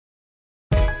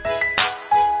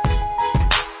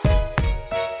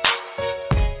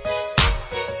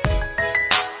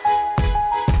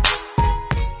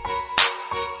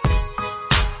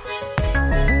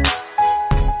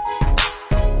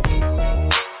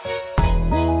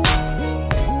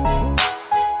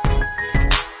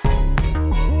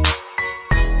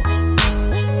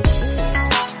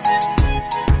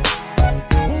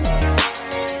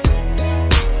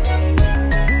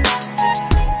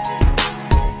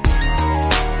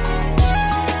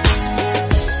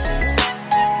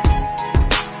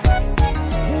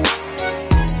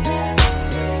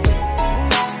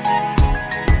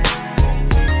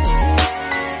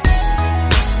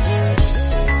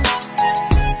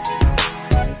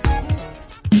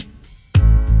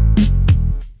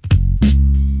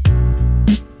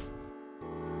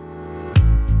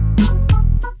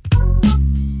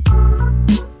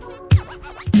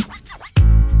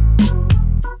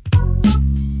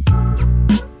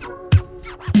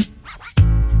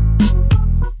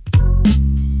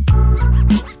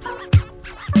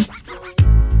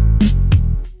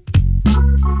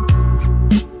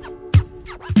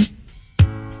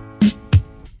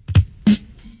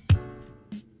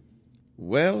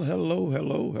Well,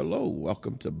 hello.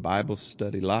 Welcome to Bible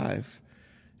Study Live.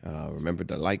 Remember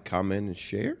to like, comment, and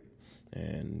share.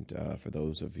 And for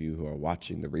those of you who are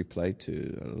watching the replay,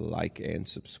 to like and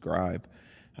subscribe.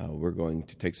 We're going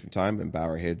to take some time and bow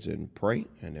our heads and pray,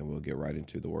 and then we'll get right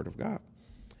into the Word of God.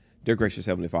 Dear gracious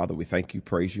Heavenly Father, we thank you,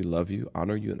 praise you, love you,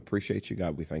 honor you, and appreciate you,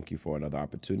 God. We thank you for another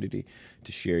opportunity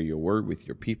to share your word with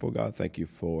your people, God. Thank you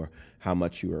for how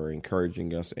much you are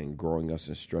encouraging us and growing us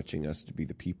and stretching us to be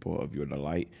the people of your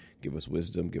delight. Give us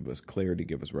wisdom, give us clarity,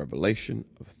 give us revelation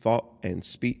of thought and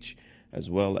speech,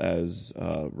 as well as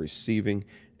receiving.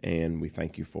 And we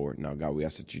thank you for it. Now, God, we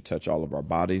ask that you touch all of our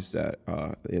bodies that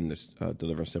in this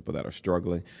Deliverance Temple that are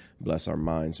struggling. Bless our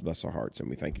minds, bless our hearts, and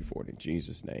we thank you for it. In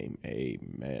Jesus' name,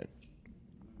 amen.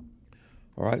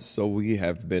 All right, so we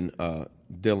have been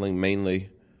dealing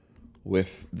mainly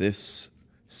with this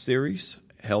series,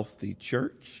 Healthy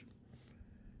Church.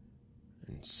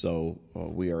 And so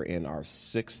we are in our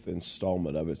sixth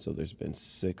installment of it. So there's been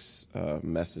six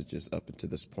messages up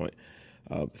until this point.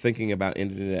 Thinking about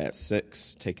ending it at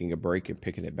 6, taking a break and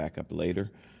picking it back up later,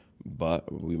 but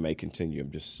we may continue.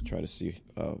 I'm just trying to see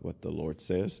what the Lord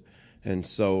says. And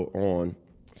so on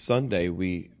Sunday,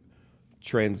 we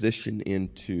transition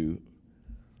into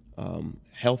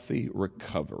healthy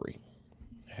recovery.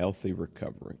 Healthy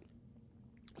recovery.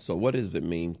 So what does it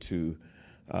mean to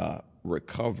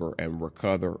recover and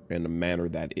recover in a manner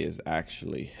that is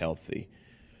actually healthy?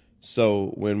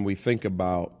 So when we think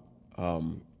about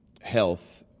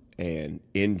health and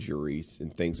injuries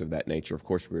and things of that nature, of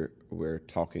course, we're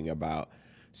talking about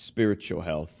spiritual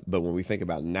health. But when we think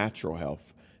about natural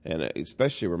health, and it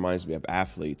especially reminds me of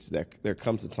athletes, there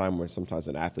comes a time where sometimes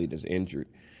an athlete is injured,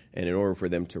 and in order for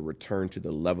them to return to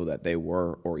the level that they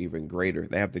were or even greater,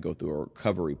 they have to go through a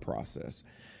recovery process.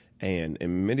 And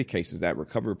in many cases, that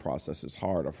recovery process is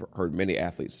hard. I've heard many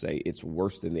athletes say it's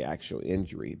worse than the actual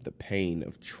injury, the pain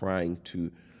of trying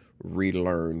to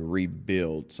relearn,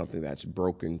 rebuild something that's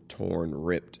broken, torn,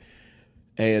 ripped.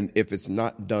 And if it's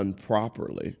not done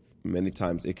properly, many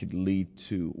times it could lead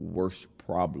to worse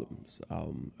problems.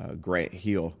 Grant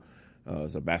Hill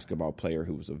is a basketball player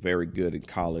who was very good in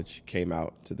college, came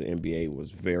out to the NBA, was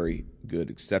very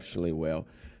good, exceptionally well.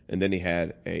 And then he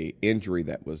had an injury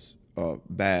that was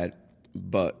bad,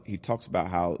 but he talks about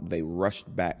how they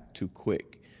rushed back too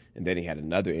quick. And then he had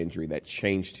another injury that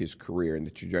changed his career and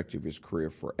the trajectory of his career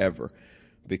forever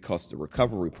because the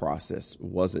recovery process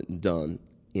wasn't done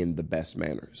in the best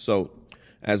manner. So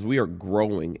as we are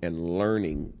growing and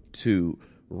learning to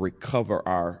recover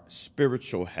our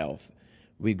spiritual health,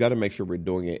 we've got to make sure we're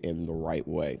doing it in the right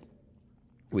way.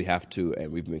 We have to,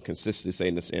 and we've been consistently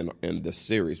saying this in this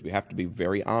series, we have to be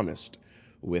very honest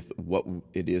with what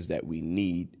it is that we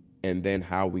need, and then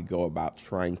how we go about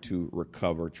trying to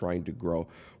recover, trying to grow,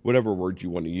 whatever word you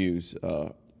want to use.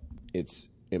 It's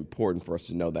important for us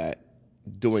to know that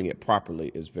doing it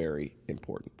properly is very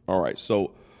important. All right,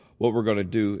 so what we're going to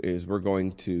do is we're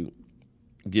going to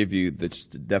give you the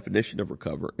definition of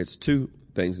recover. It's two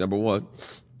things. Number one,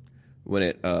 when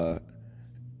it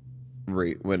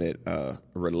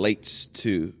relates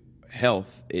to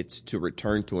health, it's to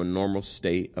return to a normal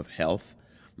state of health,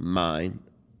 mind,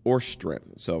 or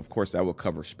strength. So, of course, that will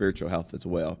cover spiritual health as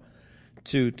well.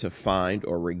 2, to find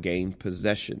or regain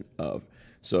possession of.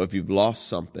 So if you've lost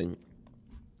something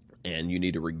and you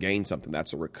need to regain something,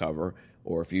 that's a recover.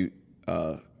 Or if you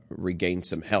regain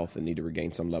some health and need to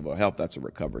regain some level of health, that's a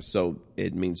recover. So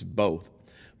it means both.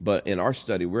 But in our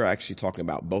study, we're actually talking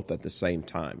about both at the same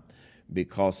time,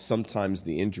 because sometimes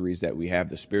the injuries that we have,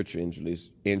 the spiritual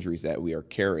injuries that we are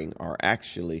carrying, are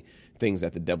actually things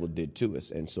that the devil did to us.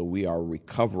 And so we are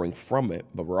recovering from it,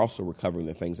 but we're also recovering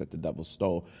the things that the devil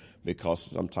stole, because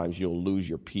sometimes you'll lose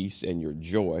your peace and your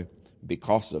joy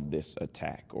because of this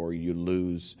attack, or you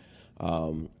lose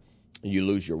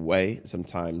your way.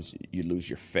 Sometimes you lose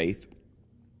your faith.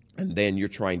 And then you're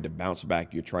trying to bounce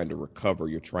back, you're trying to recover,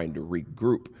 you're trying to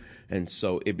regroup. And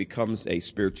so it becomes a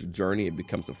spiritual journey, it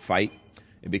becomes a fight,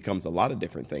 it becomes a lot of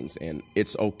different things. And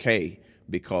it's okay,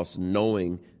 because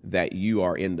knowing that you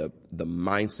are in the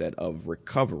mindset of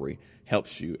recovery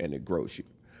helps you and it grows you.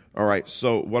 All right,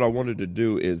 so what I wanted to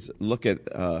do is look at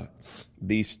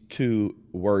these two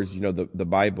words. You know, the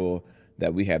Bible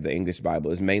that we have, the English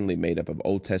Bible, is mainly made up of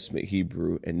Old Testament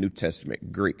Hebrew and New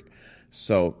Testament Greek.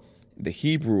 So the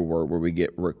Hebrew word where we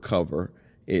get recover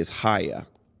is haya,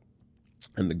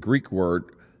 and the Greek word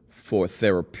for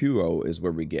therapeuo is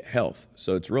where we get health.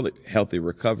 So it's really healthy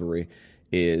recovery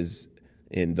is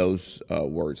in those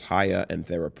words, haya and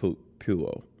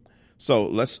therapeuo. So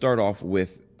let's start off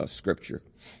with a scripture.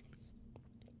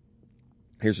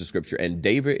 Here's the scripture. And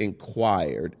David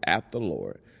inquired at the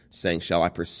Lord, saying, shall I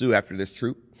pursue after this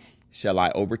troop? Shall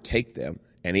I overtake them?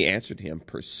 And he answered him,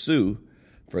 pursue,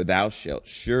 for thou shalt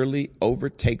surely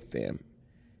overtake them,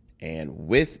 and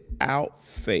without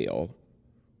fail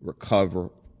recover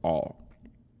all.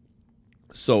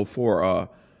 So for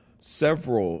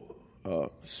several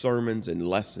sermons and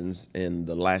lessons in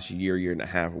the last year and a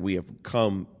half, we have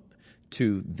come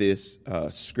to this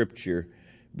scripture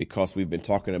because we've been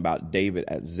talking about David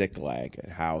at Ziklag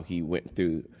and how he went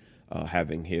through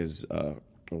having his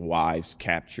wives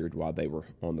captured while they were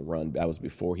on the run. That was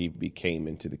before he became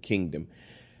into the kingdom.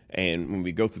 And when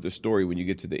we go through the story, when you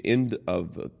get to the end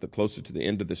of the closer to the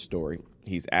end of the story,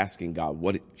 he's asking God,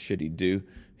 what should he do?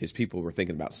 His people were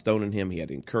thinking about stoning him. He had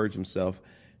to encourage himself.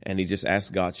 And he just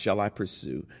asked God, shall I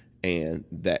pursue? And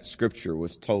that scripture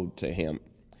was told to him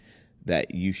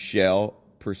that you shall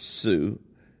pursue,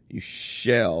 you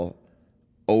shall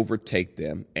overtake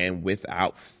them, and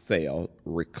without fail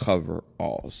recover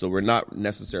all. So we're not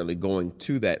necessarily going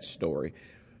to that story,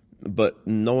 but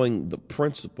knowing the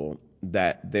principle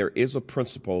that there is a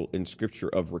principle in scripture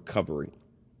of recovery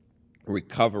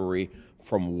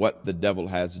from what the devil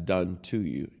has done to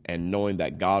you, and knowing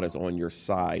that God is on your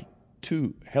side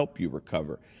to help you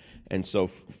recover. And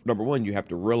so, number one, you have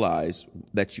to realize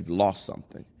that you've lost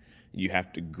something. You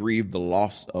have to grieve the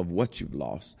loss of what you've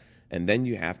lost. And then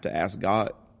you have to ask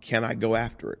God, can I go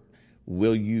after it?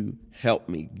 Will you help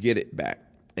me get it back?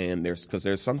 And because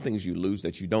there's some things you lose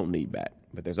that you don't need back,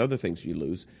 but there's other things you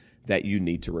lose that you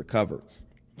need to recover.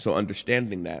 So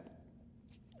understanding that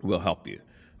will help you.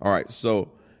 All right.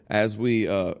 So as we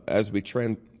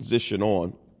transition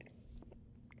on,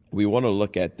 we want to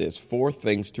look at this 4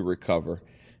 things to recover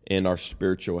in our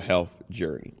spiritual health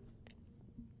journey.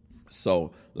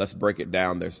 So let's break it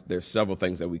down. There's several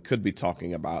things that we could be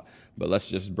talking about, but let's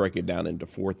just break it down into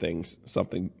 4 things,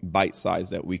 something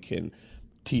bite-sized that we can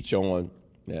teach on,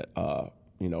 that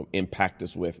impact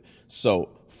us with. So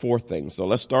 4 things. So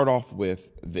let's start off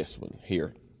with this one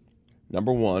here.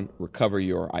 Number 1, recover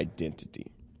your identity.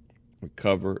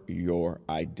 Recover your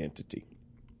identity.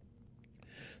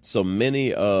 So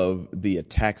many of the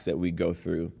attacks that we go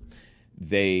through,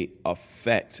 they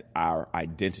affect our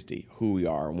identity, who we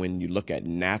are. When you look at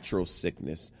natural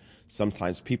sickness,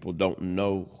 sometimes people don't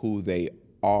know who they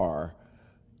are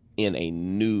in a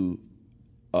new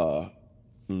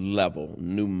level,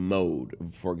 new mode.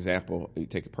 For example, you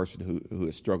take a person who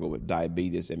has struggled with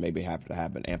diabetes and maybe have to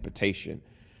have an amputation.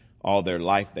 All their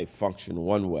life they function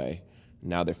one way.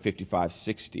 Now they're 55,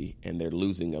 60, and they're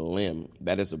losing a limb.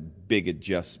 That is a big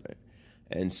adjustment.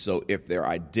 And so if their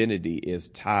identity is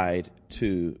tied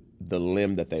to the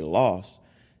limb that they lost,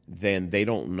 then they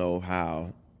don't know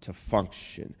how to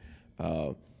function.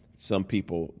 Some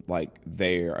people,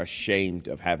 they're ashamed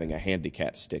of having a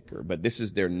handicap sticker, but this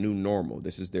is their new normal.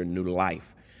 This is their new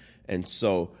life. And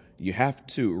so you have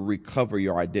to recover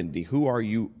your identity. Who are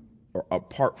you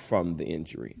apart from the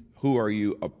injury? Who are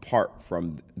you apart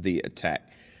from the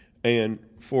attack? And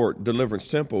for Deliverance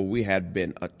Temple, we had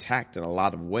been attacked in a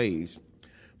lot of ways,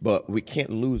 but we can't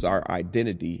lose our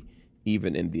identity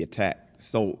even in the attack.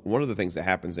 So one of the things that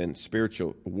happens in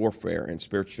spiritual warfare and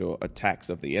spiritual attacks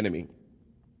of the enemy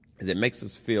is it makes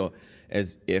us feel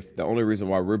as if the only reason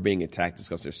why we're being attacked is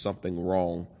because there's something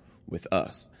wrong with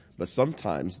us. But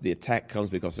sometimes the attack comes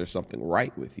because there's something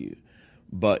right with you.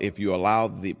 But if you allow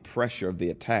the pressure of the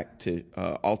attack to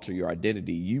alter your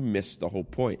identity, you miss the whole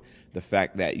point, the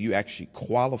fact that you actually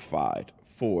qualified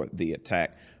for the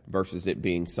attack versus it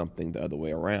being something the other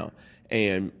way around.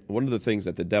 And one of the things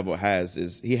that the devil has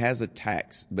is he has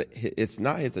attacks, but it's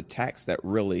not his attacks that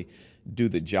really do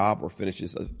the job or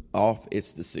finishes us off.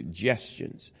 It's the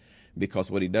suggestions,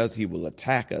 because what he does, he will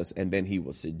attack us and then he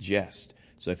will suggest.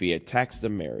 So if he attacks the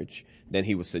marriage, then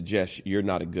he will suggest you're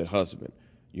not a good husband.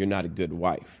 You're not a good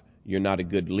wife. You're not a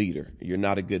good leader. You're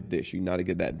not a good this. You're not a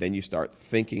good that. Then you start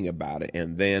thinking about it.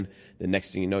 And then the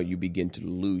next thing you know, you begin to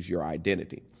lose your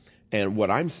identity. And what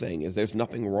I'm saying is there's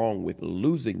nothing wrong with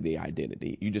losing the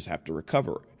identity. You just have to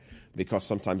recover it, because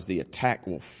sometimes the attack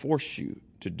will force you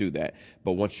to do that.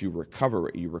 But once you recover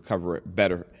it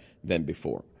better than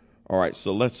before. All right,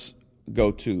 so let's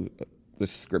go to the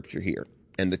scripture here.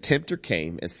 And the tempter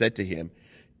came and said to him,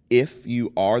 if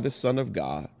you are the Son of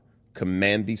God,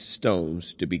 command these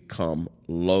stones to become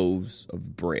loaves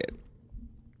of bread.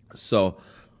 So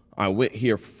I went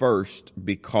here first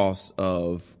because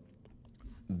of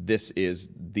this is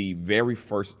the very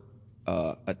first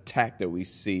attack that we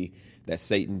see that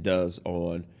Satan does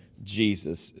on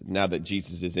Jesus now that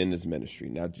Jesus is in his ministry.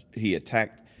 Now, he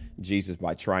attacked Jesus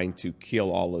by trying to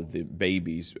kill all of the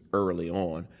babies early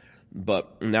on.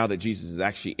 But now that Jesus is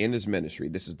actually in his ministry,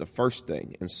 this is the first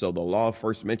thing. And so the law of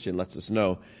first mention lets us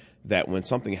know that when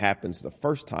something happens the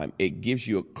first time, it gives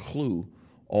you a clue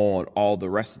on all the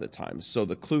rest of the time. So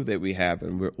the clue that we have,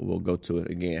 and we'll go to it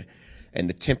again. And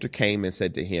the tempter came and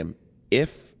said to him,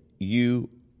 if you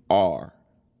are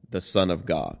the Son of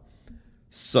God.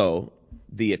 So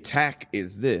the attack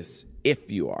is this, if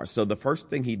you are. So the first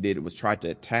thing he did was try to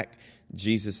attack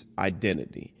Jesus'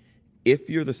 identity. If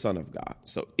you're the Son of God.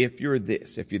 So if you're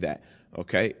this, if you're that,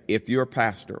 okay? If you're a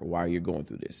pastor, why are you going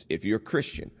through this? If you're a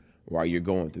Christian, why are you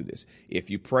going through this? If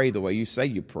you pray the way you say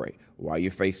you pray, why are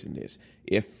you facing this?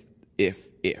 If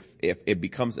it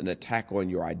becomes an attack on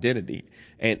your identity,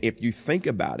 and if you think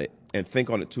about it and think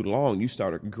on it too long, you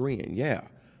start agreeing, yeah,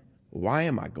 why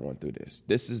am I going through this?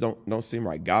 This is don't seem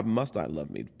right. God must not love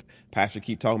me. Pastor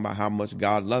keep talking about how much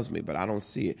God loves me, but I don't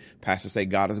see it. Pastor say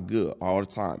God is good all the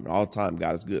time. And all the time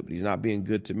God is good, but he's not being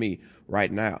good to me right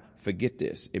now. Forget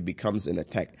this. It becomes an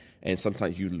attack, and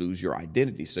sometimes you lose your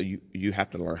identity. So you have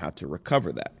to learn how to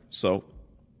recover that. So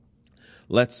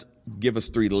let's give us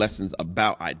 3 lessons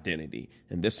about identity,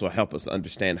 and this will help us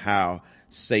understand how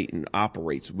Satan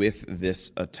operates with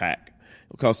this attack.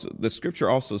 Because the scripture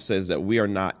also says that we are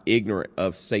not ignorant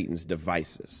of Satan's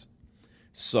devices.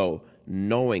 So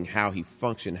knowing how he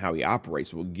functions, how he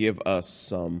operates will give us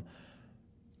some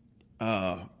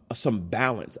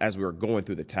balance as we're going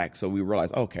through the attack. So we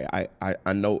realize, okay,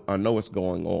 I know what's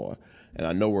going on, and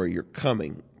I know where you're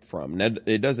coming from. Now,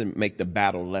 it doesn't make the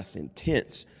battle less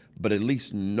intense, but at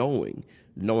least knowing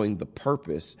the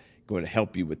purpose going to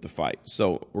help you with the fight.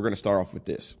 So we're going to start off with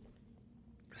this.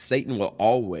 Satan will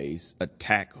always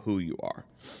attack who you are.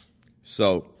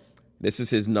 So this is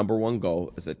his number one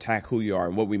goal, is attack who you are.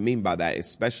 And what we mean by that,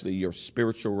 especially your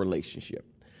spiritual relationship.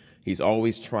 He's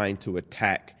always trying to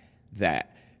attack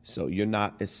that. So you're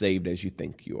not as saved as you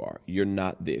think you are. You're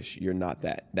not this. You're not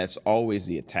that. That's always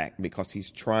the attack, because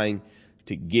he's trying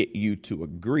to get you to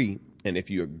agree. And if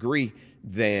you agree,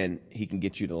 then he can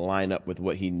get you to line up with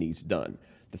what he needs done.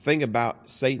 The thing about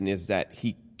Satan is that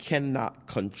he cannot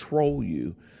control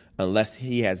you unless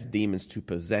he has demons to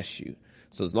possess you.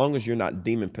 So as long as you're not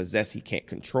demon possessed, he can't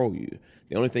control you.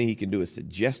 The only thing he can do is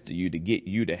suggest to you to get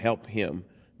you to help him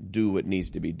do what needs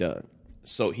to be done.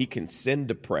 So he can send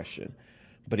depression,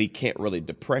 but he can't really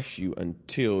depress you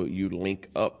until you link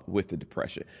up with the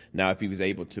depression. Now, if he was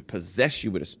able to possess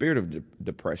you with a spirit of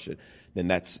depression, then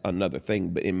that's another thing.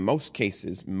 But in most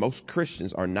cases, most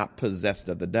Christians are not possessed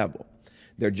of the devil.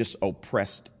 They're just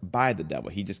oppressed by the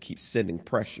devil. He just keeps sending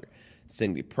pressure.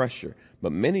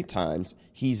 But many times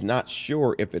he's not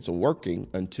sure if it's working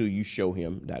until you show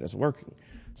him that it's working.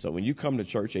 So when you come to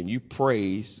church and you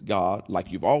praise God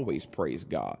like you've always praised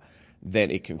God, then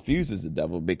it confuses the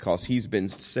devil, because he's been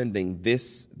sending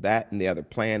this, that, and the other,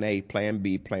 plan A, plan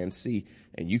B, plan C,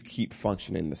 and you keep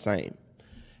functioning the same.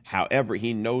 However,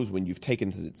 he knows when you've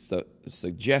taken the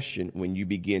suggestion, when you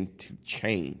begin to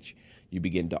change, you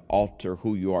begin to alter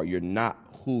who you are. You're not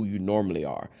who you normally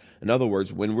are. In other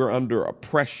words, when we're under a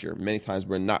pressure, many times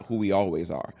we're not who we always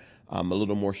are. I'm a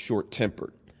little more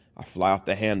short-tempered. I fly off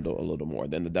the handle a little more.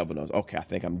 Then the devil knows, okay, I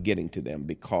think I'm getting to them,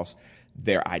 because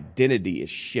their identity is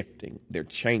shifting. They're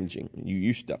changing. You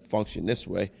used to function this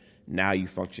way. Now you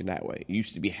function that way. You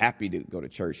used to be happy to go to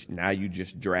church. Now you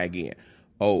just drag in.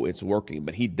 Oh, it's working.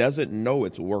 But he doesn't know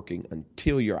it's working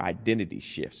until your identity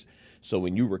shifts. So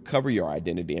when you recover your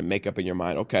identity and make up in your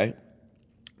mind, okay,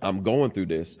 I'm going through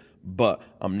this, but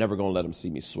I'm never going to let them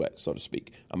see me sweat, so to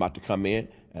speak. I'm about to come in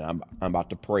and I'm about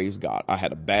to praise God. I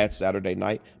had a bad Saturday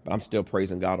night, but I'm still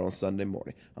praising God on Sunday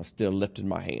morning. I'm still lifting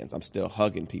my hands. I'm still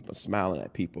hugging people, smiling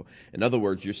at people. In other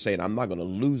words, you're saying I'm not going to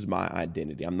lose my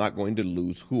identity. I'm not going to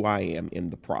lose who I am in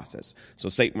the process. So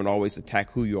Satan would always attack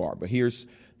who you are. But here's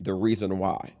the reason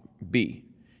why. B,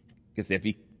 because if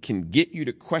he can get you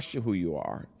to question who you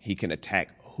are, he can attack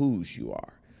whose you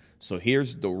are. So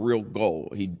here's the real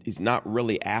goal. He's not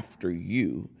really after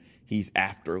you. He's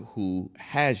after who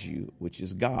has you, which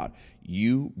is God.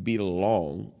 You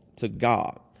belong to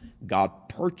God. God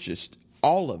purchased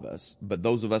all of us, but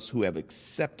those of us who have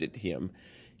accepted him,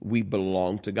 we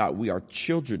belong to God. We are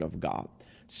children of God.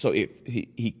 So if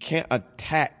he can't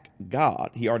attack God,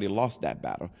 he already lost that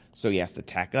battle. So he has to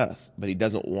attack us, but he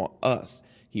doesn't want us.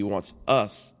 He wants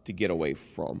us to get away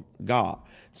from God.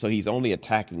 So he's only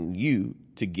attacking you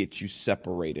to get you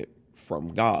separated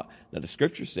from God. Now, the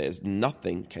scripture says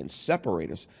nothing can separate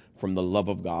us from the love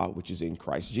of God, which is in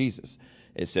Christ Jesus.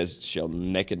 It says, shall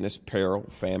nakedness, peril,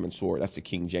 famine, sword. That's the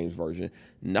King James Version.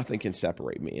 Nothing can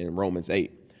separate me in Romans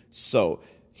 8. So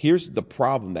here's the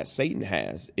problem that Satan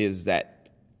has, is that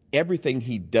everything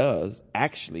he does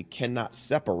actually cannot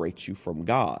separate you from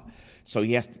God. So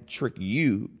he has to trick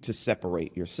you to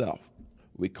separate yourself.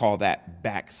 We call that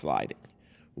backsliding,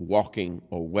 walking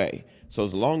away. So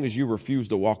as long as you refuse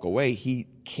to walk away, he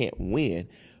can't win.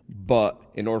 But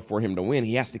in order for him to win,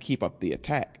 he has to keep up the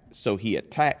attack. So he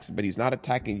attacks, but he's not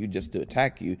attacking you just to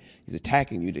attack you. He's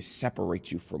attacking you to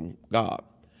separate you from God.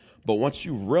 But once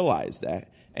you realize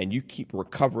that and you keep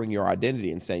recovering your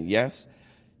identity and saying, yes,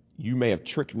 you may have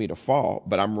tricked me to fall,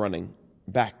 but I'm running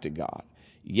back to God.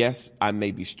 Yes, I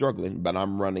may be struggling, but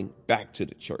I'm running back to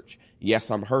the church.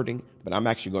 Yes, I'm hurting, but I'm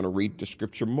actually going to read the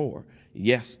scripture more.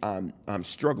 Yes, I'm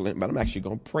struggling, but I'm actually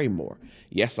going to pray more.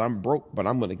 Yes, I'm broke, but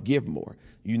I'm going to give more.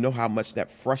 You know how much that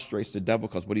frustrates the devil,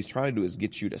 because what he's trying to do is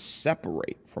get you to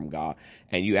separate from God,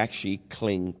 and you actually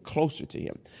cling closer to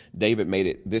him. David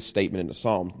made this statement in the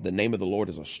Psalms: the name of the Lord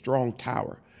is a strong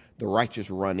tower. The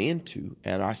righteous run into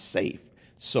and are safe.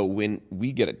 So when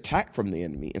we get attacked from the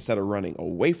enemy, instead of running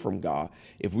away from God,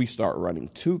 if we start running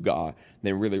to God,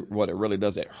 then really what it really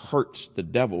does, it hurts the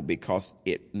devil, because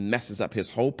it messes up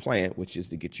his whole plan, which is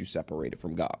to get you separated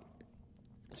from God.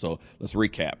 So let's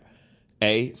recap.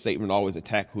 A, Satan will always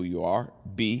attack who you are.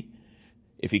 B,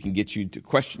 if he can get you to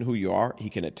question who you are,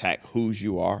 he can attack whose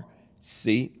you are.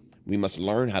 C, we must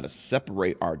learn how to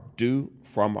separate our do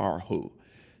from our who.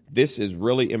 This is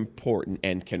really important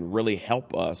and can really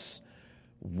help us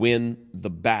win the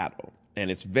battle.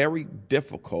 And it's very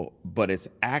difficult, but it's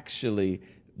actually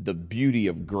the beauty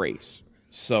of grace.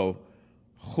 So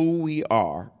who we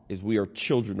are is we are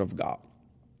children of God.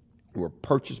 We're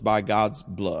purchased by God's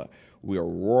blood. We are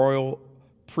royal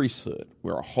priesthood.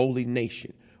 We're a holy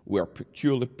nation. We're a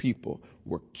peculiar people.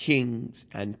 We're kings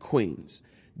and queens.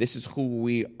 This is who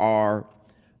we are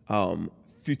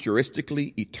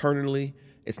futuristically, eternally.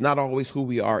 It's not always who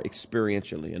we are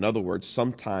experientially. In other words,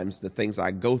 sometimes the things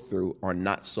I go through are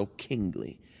not so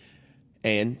kingly.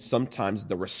 And sometimes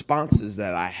the responses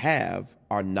that I have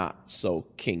are not so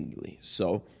kingly.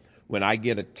 So when I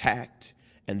get attacked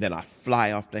and then I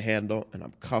fly off the handle and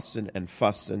I'm cussing and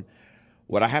fussing,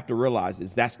 what I have to realize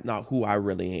is that's not who I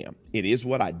really am. It is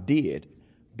what I did,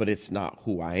 but it's not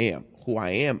who I am. Who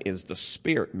I am is the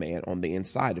spirit man on the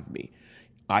inside of me.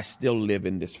 I still live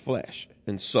in this flesh.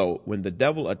 And so when the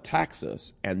devil attacks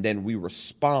us and then we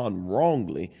respond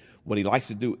wrongly, what he likes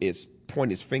to do is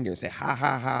point his finger and say, ha,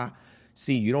 ha, ha.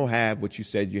 See, you don't have what you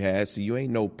said you had. See, you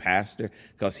ain't no pastor,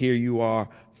 because here you are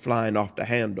flying off the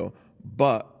handle.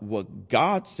 But what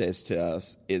God says to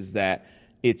us is that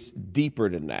it's deeper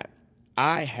than that.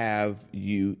 I have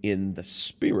you in the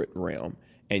spirit realm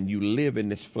and you live in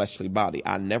this fleshly body.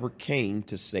 I never came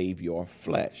to save your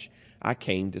flesh. I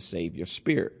came to save your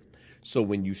spirit. So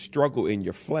when you struggle in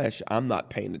your flesh, I'm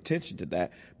not paying attention to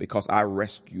that, because I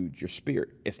rescued your spirit.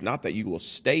 It's not that you will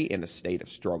stay in a state of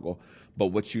struggle, but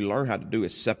what you learn how to do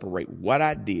is separate what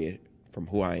I did from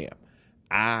who I am.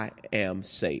 I am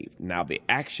saved. Now, the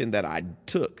action that I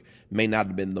took may not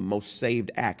have been the most saved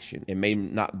action. It may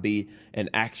not be an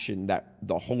action that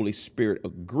the Holy Spirit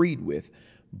agreed with,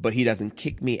 but he doesn't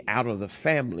kick me out of the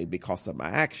family because of my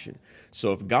action.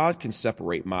 So if God can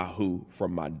separate my who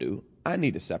from my do, I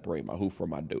need to separate my who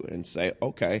from my do and say,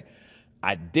 okay,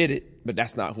 I did it, but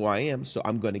that's not who I am. So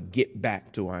I'm going to get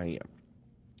back to who I am.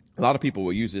 A lot of people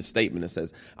will use this statement that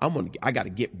says, I got to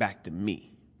get back to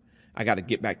me. I got to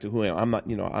get back to who I am.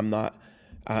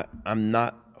 I'm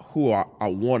not who I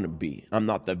want to be. I'm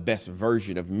not the best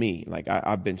version of me. Like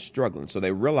I've been struggling. So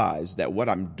they realize that what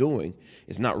I'm doing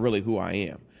is not really who I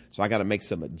am. So I got to make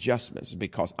some adjustments,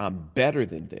 because I'm better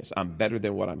than this. I'm better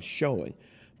than what I'm showing.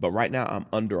 But right now I'm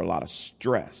under a lot of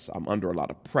stress. I'm under a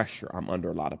lot of pressure. I'm under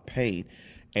a lot of pain.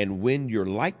 And when you're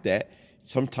like that,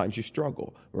 sometimes you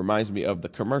struggle. Reminds me of the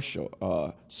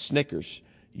commercial, Snickers.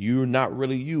 You're not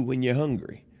really you when you're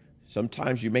hungry.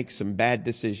 Sometimes you make some bad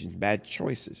decisions, bad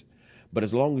choices. But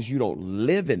as long as you don't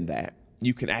live in that,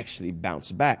 you can actually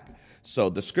bounce back. So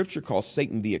the scripture calls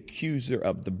Satan the accuser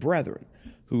of the brethren,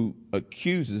 who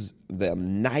accuses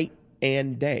them night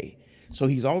and day. So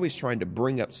he's always trying to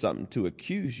bring up something to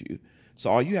accuse you. So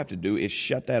all you have to do is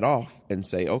shut that off and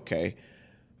say, okay,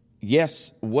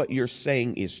 yes, what you're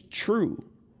saying is true,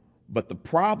 but the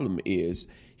problem is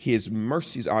his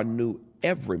mercies are new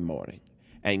every morning,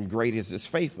 and great is his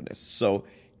faithfulness. So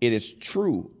it is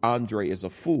true, Andre is a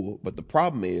fool, but the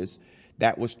problem is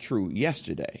that was true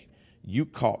yesterday. You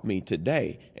caught me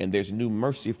today, and there's new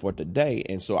mercy for today,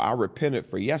 and so I repented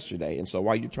for yesterday. And so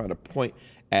while you're trying to point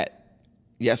at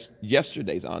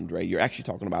yesterday's Andre. You're actually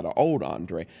talking about an old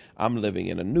Andre. I'm living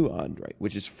in a new Andre,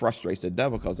 which is frustrates the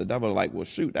devil because the devil is like, well,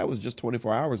 shoot, that was just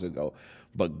 24 hours ago.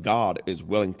 But God is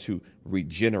willing to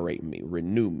regenerate me,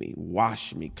 renew me,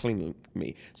 wash me, clean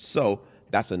me. So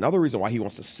that's another reason why he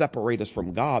wants to separate us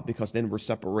from God, because then we're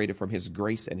separated from his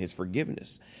grace and his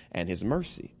forgiveness and his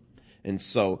mercy. And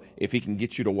so if he can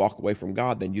get you to walk away from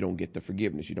God, then you don't get the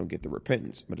forgiveness. You don't get the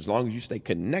repentance. But as long as you stay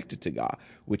connected to God,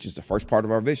 which is the first part of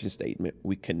our vision statement,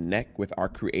 we connect with our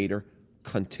Creator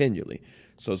continually.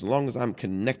 So as long as I'm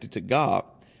connected to God,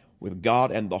 with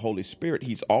God and the Holy Spirit,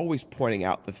 he's always pointing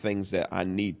out the things that I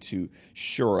need to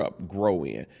shore up, grow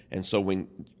in. And so when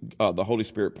the Holy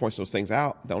Spirit points those things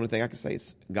out, the only thing I can say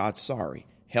is, God, sorry,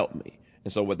 help me.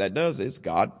 And so what that does is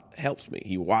God helps me.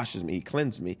 He washes me. He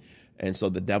cleanses me. And so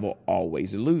the devil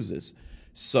always loses.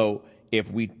 So if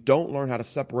we don't learn how to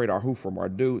separate our who from our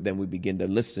do, then we begin to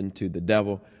listen to the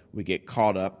devil. We get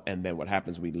caught up. And then what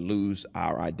happens? We lose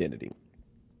our identity.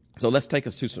 So let's take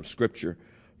us to some scripture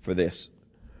for this.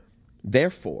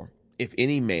 Therefore, if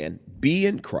any man be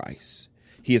in Christ,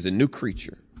 he is a new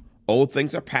creature. Old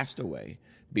things are passed away.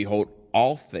 Behold,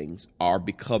 all things are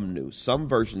become new. Some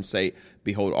versions say,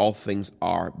 behold, all things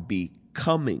are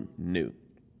becoming new.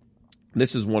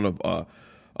 This is one of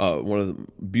the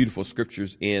beautiful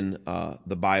scriptures in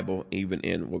the Bible, even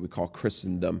in what we call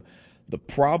Christendom. The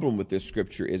problem with this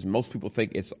scripture is most people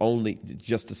think it's only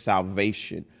just a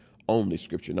salvation only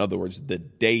scripture. In other words, the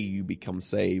day you become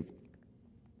saved,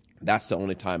 that's the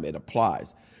only time it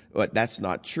applies. But that's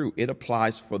not true. It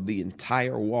applies for the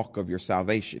entire walk of your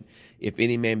salvation. If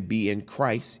any man be in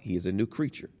Christ, he is a new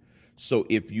creature. So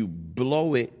if you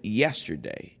blow it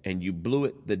yesterday and you blew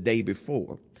it the day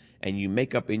before, and you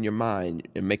make up in your mind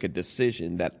and make a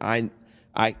decision that I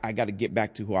got to get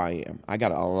back to who I am. I got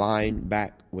to align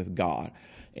back with God,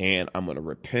 and I'm going to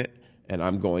repent, and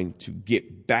I'm going to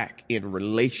get back in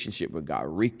relationship with God,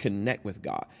 reconnect with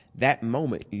God. That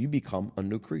moment, you become a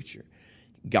new creature.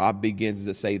 God begins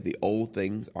to say the old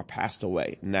things are passed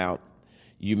away. Now,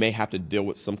 you may have to deal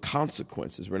with some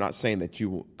consequences. We're not saying that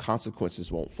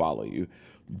consequences won't follow you,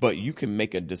 but you can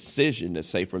make a decision to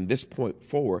say, from this point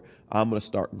forward, I'm going to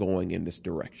start going in this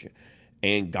direction.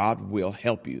 And God will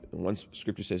help you. One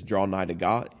scripture says, draw nigh to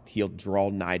God, he'll draw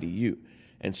nigh to you.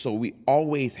 And so we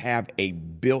always have a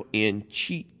built-in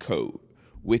cheat code,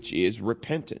 which is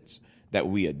repentance, that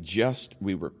we adjust,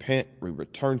 we repent, we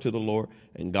return to the Lord,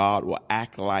 and God will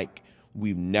act like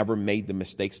we've never made the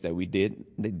mistakes that we did.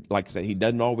 Like I said, he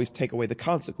doesn't always take away the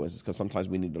consequences, because sometimes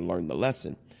we need to learn the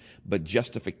lesson. But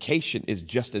justification is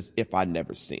just as if I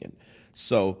never sinned.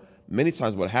 So many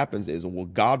times what happens is, well,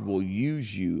 God will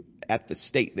use you at the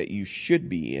state that you should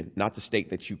be in, not the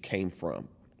state that you came from.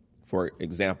 For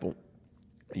example,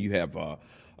 you have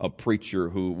a preacher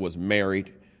who was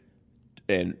married,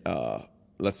 and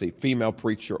let's say female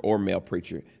preacher or male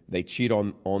preacher, they cheat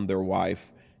on their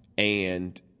wife,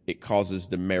 and it causes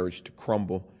the marriage to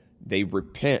crumble. They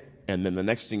repent, and then the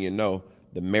next thing you know,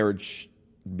 the marriage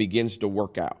begins to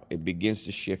work out. It begins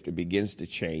to shift. It begins to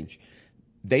change.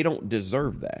 They don't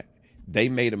deserve that. They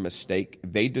made a mistake.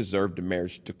 They deserve the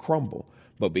marriage to crumble.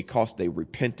 But because they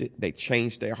repented, they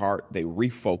changed their heart, they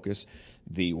refocused,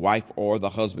 the wife or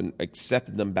the husband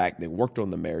accepted them back, they worked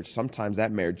on the marriage. Sometimes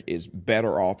that marriage is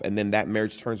better off, and then that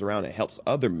marriage turns around and helps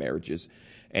other marriages.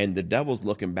 And the devil's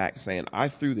looking back saying, I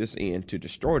threw this in to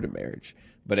destroy the marriage,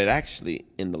 but it actually,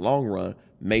 in the long run,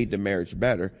 made the marriage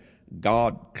better.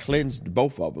 God cleansed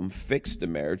both of them, fixed the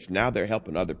marriage. Now they're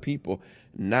helping other people.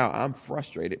 Now I'm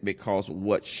frustrated because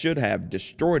what should have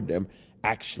destroyed them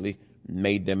actually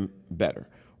made them better.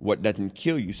 What doesn't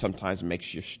kill you sometimes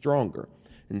makes you stronger.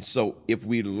 And so if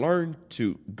we learn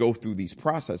to go through these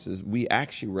processes, we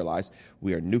actually realize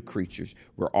we are new creatures.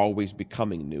 We're always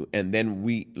becoming new. And then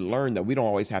we learn that we don't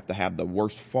always have to have the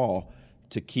worst fall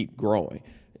to keep growing.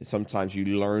 Sometimes you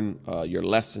learn your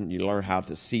lesson. You learn how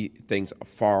to see things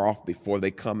far off before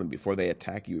they come and before they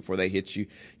attack you, before they hit you.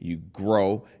 You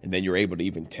grow, and then you're able to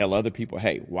even tell other people,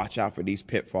 hey, watch out for these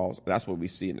pitfalls. That's what we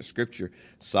see in the scripture.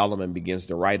 Solomon begins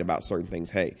to write about certain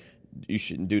things. Hey, you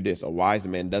shouldn't do this. A wise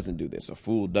man doesn't do this. A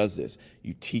fool does this.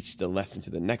 You teach the lesson to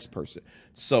the next person.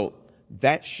 So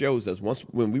that shows us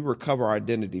when we recover our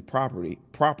identity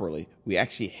properly, we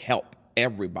actually help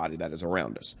everybody that is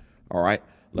around us. All right,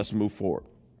 let's move forward.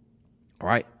 All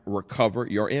right, recover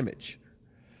your image.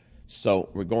 So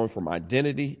we're going from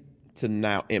identity to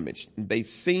now image. They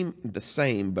seem the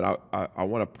same, but I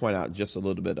want to point out just a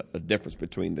little bit of a difference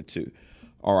between the two.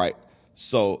 All right,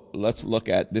 So let's look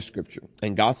at this scripture.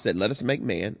 And God said, let us make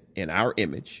man in our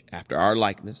image, after our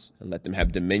likeness, and let them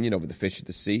have dominion over the fish of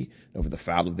the sea, and over the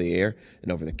fowl of the air,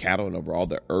 and over the cattle, and over all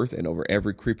the earth, and over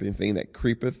every creeping thing that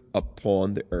creepeth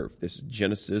upon the earth. This is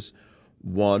Genesis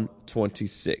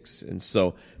 1:26. And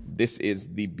so this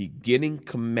is the beginning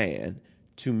command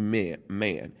to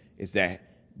man is that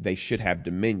they should have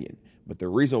dominion. But the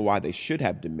reason why they should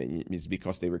have dominion is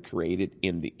because they were created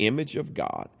in the image of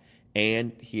God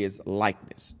and his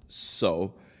likeness.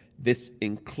 So this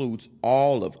includes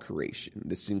all of creation.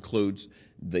 This includes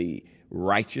the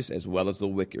righteous as well as the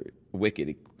wicked.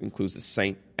 It includes the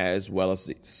saint as well as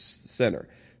the sinner.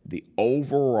 The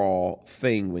overall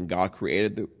thing when God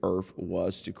created the earth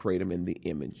was to create them in the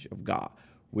image of God,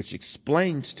 which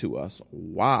explains to us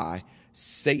why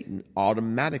Satan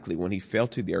automatically, when he fell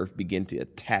to the earth, began to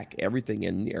attack everything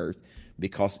in the earth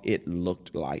because it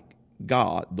looked like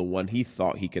God, the one he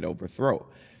thought he could overthrow.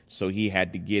 So he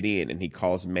had to get in, and he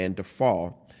caused man to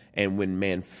fall. And when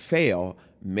man fell,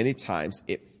 many times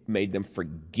it made them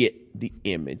forget the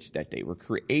image that they were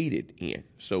created in.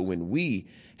 So when we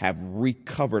have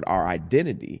recovered our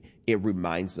identity, it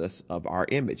reminds us of our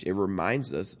image. It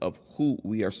reminds us of who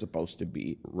we are supposed to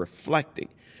be reflecting.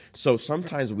 So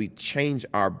sometimes we change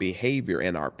our behavior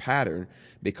and our pattern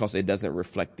because it doesn't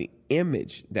reflect the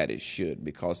image that it should.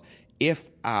 Because if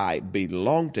I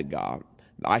belong to God,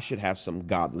 I should have some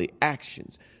godly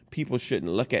actions. People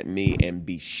shouldn't look at me and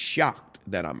be shocked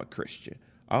that I'm a Christian.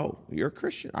 Oh, you're a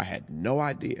Christian? I had no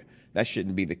idea. That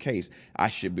shouldn't be the case. I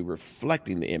should be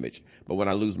reflecting the image. But when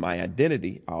I lose my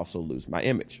identity, I also lose my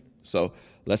image. So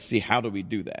let's see, how do we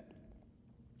do that?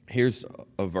 Here's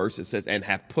a verse that says, and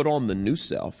have put on the new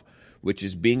self, which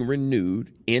is being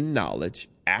renewed in knowledge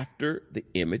after the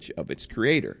image of its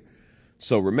creator.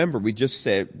 So remember, we just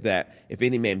said that if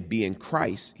any man be in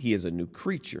Christ, he is a new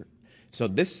creature. So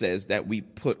this says that we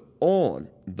put on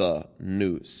the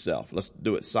new self. Let's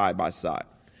do it side by side.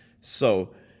 So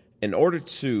in order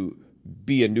to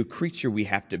be a new creature, we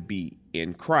have to be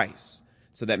in Christ.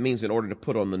 So that means in order to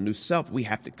put on the new self, we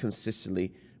have to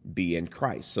consistently be in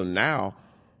Christ. So now,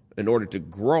 in order to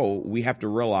grow, we have to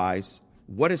realize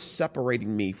what is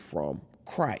separating me from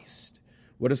Christ.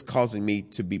 What is causing me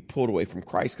to be pulled away from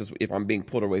Christ? Because if I'm being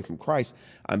pulled away from Christ,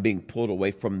 I'm being pulled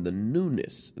away from the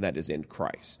newness that is in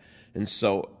Christ. And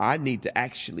so I need to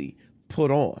actually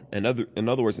put on. In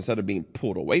other words, instead of being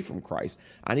pulled away from Christ,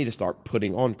 I need to start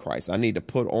putting on Christ. I need to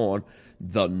put on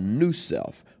the new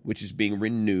self, which is being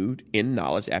renewed in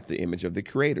knowledge after the image of the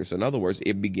Creator. So in other words,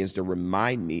 it begins to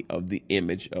remind me of the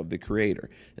image of the Creator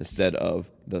instead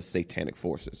of the satanic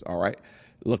forces. All right.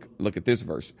 Look at this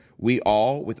verse. We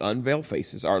all, with unveiled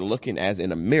faces, are looking as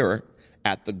in a mirror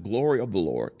at the glory of the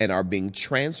Lord and are being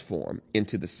transformed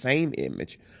into the same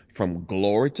image from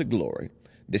glory to glory.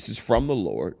 This is from the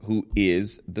Lord, who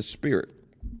is the Spirit.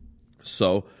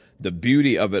 So the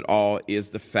beauty of it all is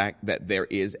the fact that there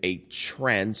is a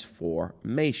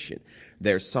transformation.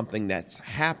 There's something that's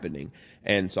happening.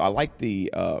 And so I like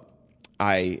the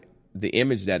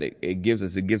image that it gives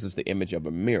us. It gives us the image of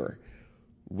a mirror.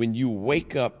 When you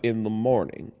wake up in the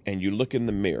morning and you look in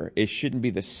the mirror, it shouldn't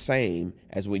be the same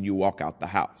as when you walk out the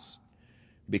house,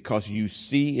 because you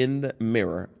see in the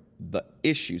mirror the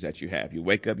issues that you have. You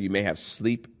wake up, you may have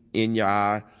sleep in your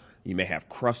eye, you may have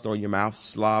crust on your mouth,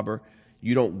 slobber.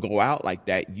 You don't go out like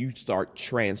that. You start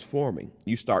transforming.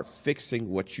 You start fixing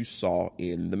what you saw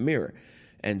in the mirror.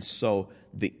 And so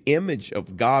the image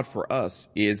of God for us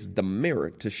is the mirror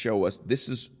to show us this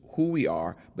is who we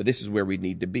are, but this is where we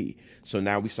need to be. So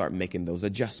now we start making those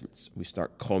adjustments. We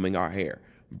start combing our hair,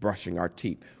 brushing our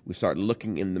teeth. We start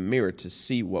looking in the mirror to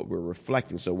see what we're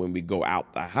reflecting. So when we go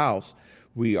out the house,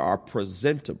 we are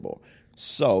presentable.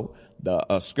 So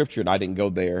the scripture, and I didn't go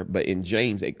there, but in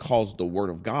James, it calls the word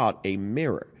of God a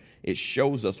mirror. It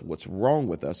shows us what's wrong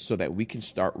with us so that we can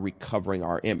start recovering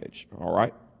our image. All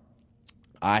right.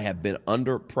 I have been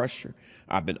under pressure.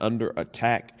 I've been under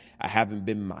attack. I haven't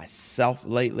been myself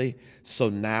lately. So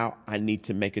now I need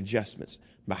to make adjustments.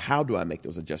 But how do I make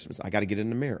those adjustments? I got to get in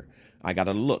the mirror. I got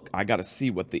to look. I got to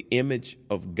see what the image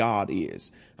of God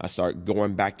is. I start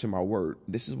going back to my word.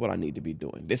 This is what I need to be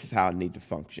doing. This is how I need to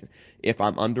function. If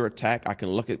I'm under attack, I can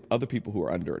look at other people who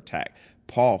are under attack.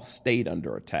 Paul stayed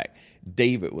under attack.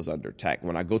 David was under attack.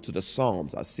 When I go to the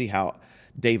Psalms, I see how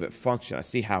David functioned. I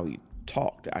see how he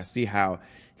talked. I see how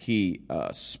he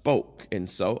spoke. And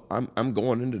so I'm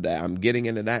going into that. I'm getting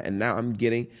into that. And now I'm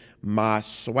getting my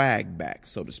swag back,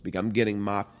 so to speak. I'm getting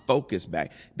my focus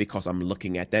back because I'm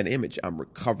looking at that image. I'm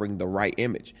recovering the right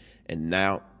image. And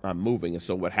now I'm moving. And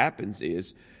so what happens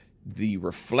is the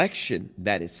reflection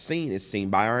that is seen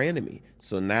by our enemy.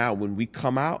 So now when we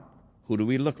come out, Who do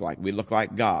we look like? We look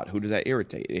like God. Who does that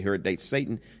irritate? It irritates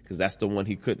Satan because that's the one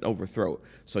he couldn't overthrow.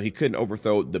 So he couldn't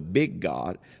overthrow the big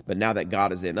God, but now that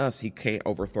God is in us, he can't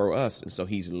overthrow us. And so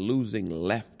he's losing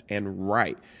left and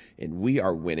right. And we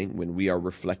are winning when we are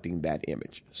reflecting that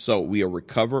image. So we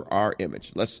recover our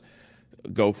image. Let's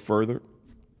go further.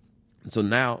 So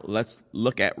now let's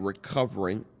look at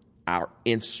recovering our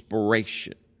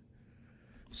inspiration.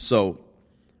 So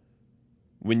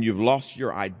when you've lost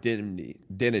your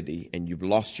identity and you've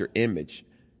lost your image,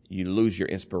 you lose your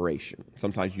inspiration.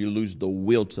 Sometimes you lose the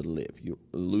will to live. You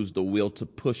lose the will to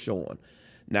push on.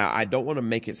 Now, I don't want to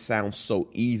make it sound so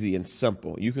easy and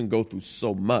simple. You can go through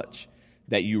so much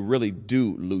that you really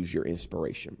do lose your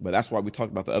inspiration. But that's why we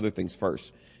talked about the other things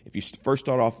first. If you first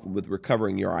start off with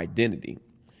recovering your identity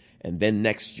and then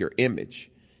next your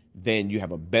image, then you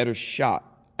have a better shot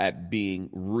at being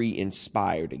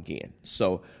re-inspired again.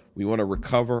 So we want to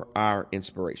recover our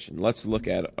inspiration. Let's look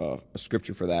at a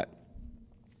scripture for that.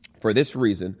 For this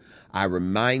reason, I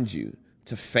remind you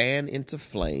to fan into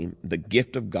flame the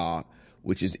gift of God,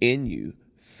 which is in you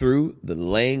through the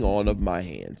laying on of my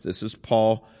hands. This is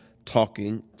Paul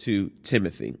talking to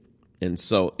Timothy. And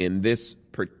so in this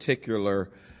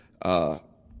particular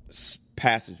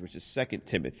passage, which is 2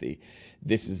 Timothy,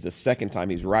 this is the second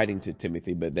time he's writing to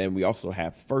Timothy, but then we also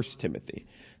have 1 Timothy.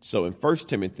 So in 1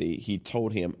 Timothy, he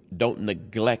told him, don't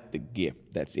neglect the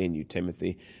gift that's in you,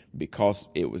 Timothy, because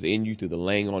it was in you through the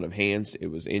laying on of hands. It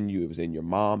was in you. It was in your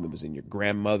mom. It was in your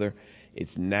grandmother.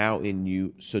 It's now in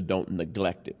you, so don't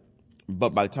neglect it.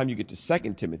 But by the time you get to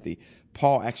 2 Timothy,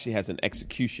 Paul actually has an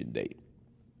execution date.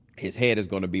 His head is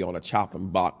going to be on a chopping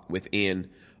block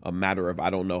within a matter of,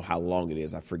 I don't know how long it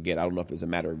is. I forget. I don't know if it's a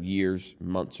matter of years,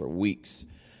 months, or weeks.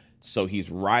 So he's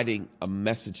writing a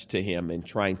message to him and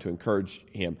trying to encourage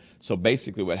him. So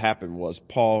basically what happened was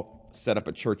Paul set up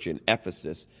a church in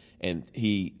Ephesus, and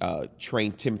he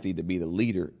trained Timothy to be the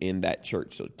leader in that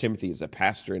church. So Timothy is a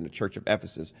pastor in the church of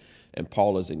Ephesus, and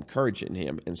Paul is encouraging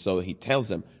him. And so he tells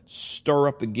him, stir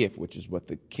up the gift, which is what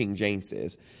the King James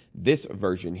says. This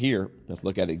version here, let's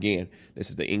look at it again. This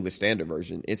is the English Standard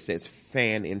Version. It says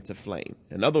fan into flame.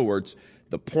 In other words,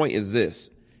 the point is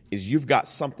this, is you've got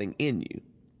something in you,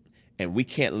 and we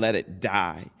can't let it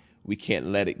die. We can't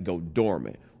let it go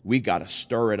dormant. We got to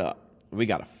stir it up. We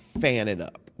got to fan it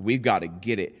up. We've got to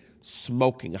get it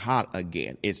smoking hot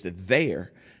again. It's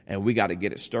there, and we got to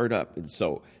get it stirred up. And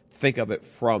so think of it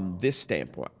from this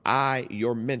standpoint.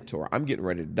 Your mentor, I'm getting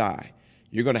ready to die.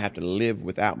 You're going to have to live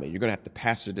without me. You're going to have to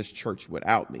pastor this church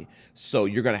without me. So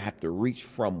you're going to have to reach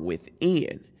from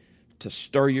within to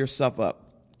stir yourself up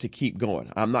to keep going.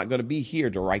 I'm not going to be here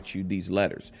to write you these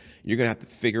letters. You're going to have to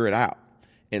figure it out.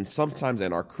 And sometimes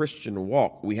in our Christian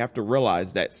walk, we have to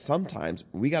realize that sometimes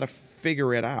we got to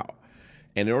figure it out.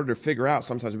 And in order to figure out,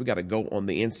 sometimes we got to go on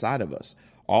the inside of us.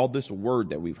 All this word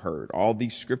that we've heard, all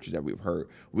these scriptures that we've heard,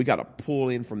 we got to pull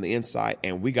in from the inside,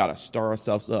 and we got to stir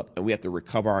ourselves up, and we have to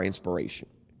recover our inspiration.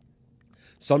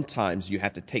 Sometimes you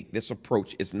have to take this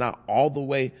approach. It's not all the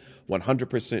way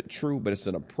 100% true, but it's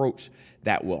an approach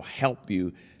that will help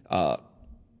you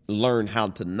learn how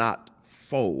to not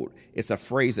fold. It's a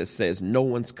phrase that says, no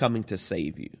one's coming to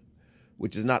save you,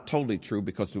 which is not totally true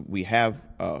because we have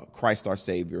Christ our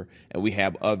Savior, and we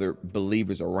have other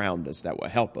believers around us that will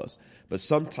help us. But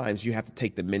sometimes you have to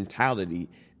take the mentality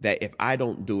that if I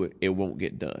don't do it, it won't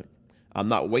get done. I'm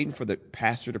not waiting for the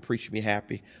pastor to preach me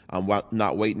happy. I'm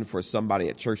not waiting for somebody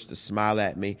at church to smile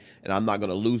at me. And I'm not going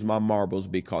to lose my marbles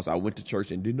because I went to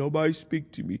church and didn't nobody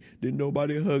speak to me. Didn't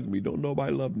nobody hug me. Don't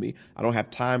nobody love me. I don't have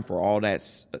time for all that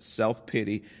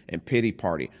self-pity and pity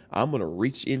party. I'm going to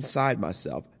reach inside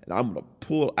myself, and I'm going to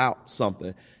pull out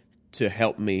something to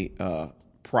help me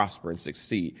prosper and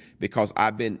succeed, because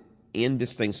I've been in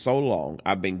this thing so long.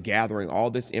 I've been gathering all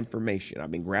this information. I've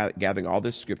been gathering all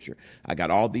this scripture. I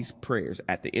got all these prayers.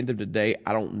 At the end of the day,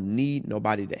 I don't need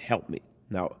nobody to help me.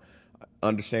 Now,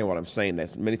 understand what I'm saying.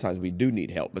 That many times we do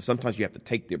need help, but sometimes you have to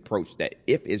take the approach that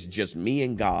if it's just me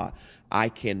and God, I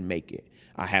can make it.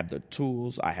 I have the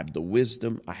tools. I have the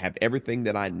wisdom. I have everything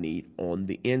that I need on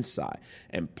the inside.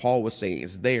 And Paul was saying,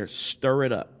 it's there. Stir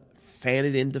it up. Fan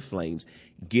it into flames.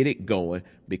 Get it going,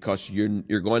 because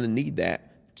you're going to need that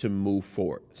to move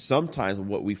forward. Sometimes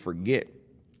what we forget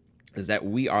is that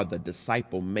we are the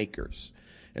disciple makers.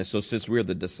 And so since we're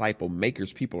the disciple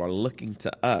makers, people are looking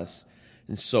to us.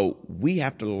 And so we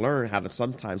have to learn how to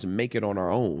sometimes make it on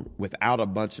our own without a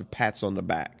bunch of pats on the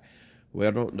back.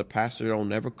 Well, the pastor don't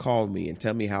never call me and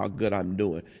tell me how good I'm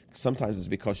doing. Sometimes it's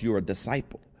because you're a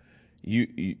disciple.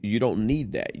 You don't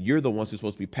need that. You're the ones who's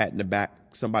supposed to be patting the back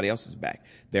somebody else's back.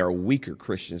 There are weaker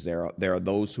Christians. There are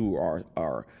those who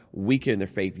are weaker in their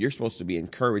faith. You're supposed to be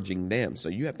encouraging them. So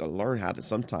you have to learn how to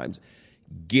sometimes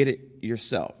get it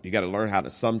yourself. You got to learn how to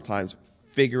sometimes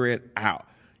figure it out.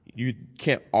 You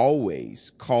can't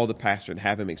always call the pastor and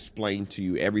have him explain to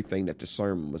you everything that the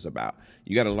sermon was about.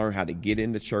 You got to learn how to get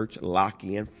into church, lock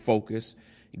in, focus,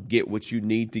 get what you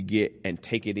need to get, and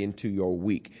take it into your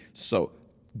week. So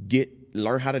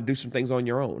learn how to do some things on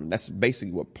your own. That's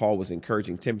basically what Paul was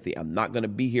encouraging Timothy. I'm not going to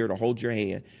be here to hold your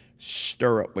hand.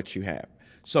 Stir up what you have.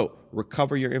 So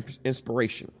recover your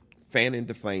inspiration, fan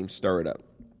into flame, stir it up.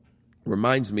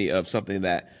 Reminds me of something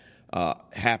that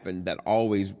happened that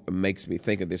always makes me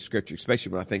think of this scripture,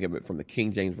 especially when I think of it from the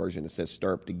King James Version that says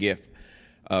stir up the gift.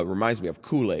 Reminds me of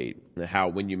Kool-Aid, and how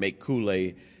when you make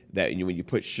Kool-Aid, that when you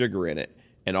put sugar in it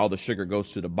and all the sugar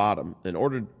goes to the bottom, in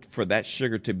order for that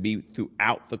sugar to be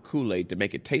throughout the Kool-Aid to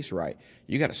make it taste right,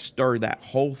 you got to stir that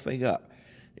whole thing up.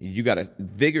 You got to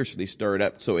vigorously stir it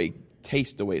up so it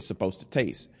tastes the way it's supposed to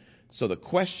taste. So the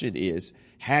question is,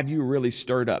 have you really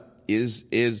stirred up? Is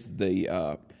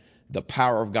the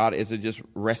power of God, is it just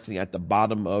resting at the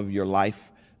bottom of your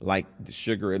life like the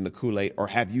sugar in the Kool-Aid, or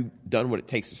have you done what it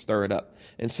takes to stir it up?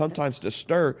 And sometimes to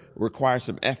stir requires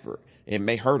some effort. It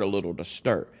may hurt a little to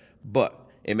stir, but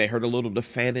it may hurt a little to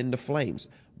fan into flames,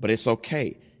 but it's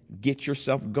okay. Get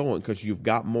yourself going, because you've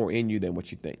got more in you than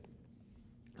what you think.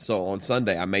 So on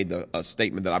Sunday, I made a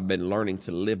statement that I've been learning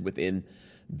to live within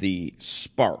the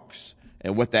sparks.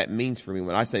 And what that means for me,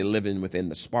 when I say living within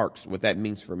the sparks, what that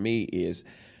means for me is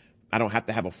I don't have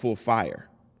to have a full fire.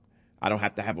 I don't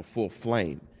have to have a full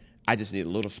flame. I just need a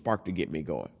little spark to get me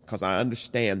going, because I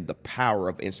understand the power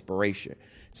of inspiration.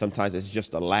 Sometimes it's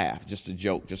just a laugh, just a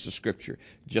joke, just a scripture,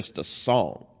 just a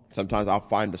song. Sometimes I'll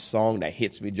find a song that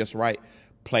hits me just right,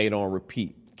 play it on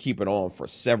repeat, keep it on for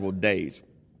several days,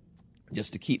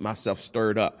 just to keep myself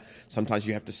stirred up. Sometimes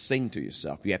you have to sing to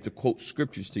yourself. You have to quote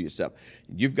scriptures to yourself.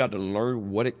 You've got to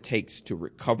learn what it takes to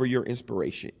recover your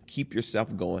inspiration, keep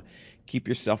yourself going, keep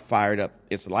yourself fired up.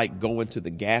 It's like going to the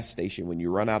gas station when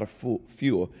you run out of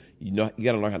fuel. You got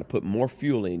to learn how to put more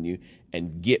fuel in you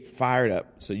and get fired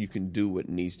up so you can do what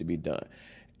needs to be done.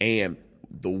 And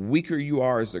the weaker you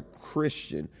are as a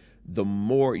Christian, the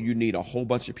more you need a whole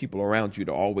bunch of people around you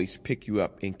to always pick you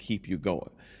up and keep you going.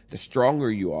 The stronger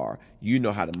you are, you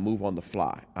know how to move on the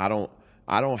fly. I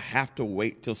don't have to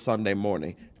wait till Sunday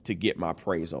morning to get my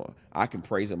praise on. I can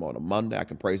praise him on a Monday. I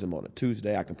can praise him on a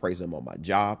Tuesday. I can praise him on my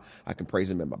job. I can praise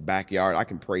him in my backyard. I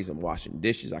can praise him washing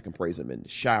dishes. I can praise him in the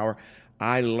shower.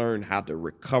 I learned how to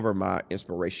recover my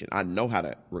inspiration. I know how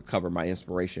to recover my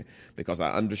inspiration because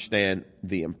I understand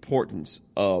the importance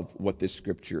of what this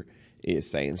scripture is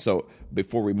saying. So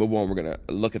before we move on, we're going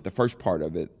to look at the first part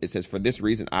of it. It says, for this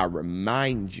reason, I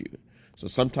remind you. So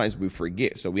sometimes we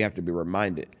forget. So we have to be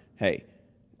reminded, hey,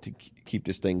 to keep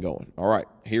this thing going. All right,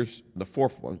 here's the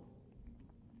fourth one.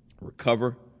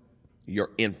 Recover your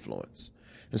influence.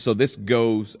 And so this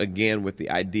goes again with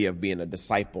the idea of being a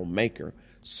disciple maker.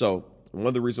 So one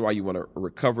of the reasons why you want to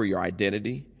recover your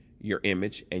identity, your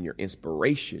image, and your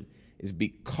inspiration is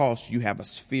because you have a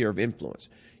sphere of influence.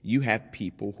 You have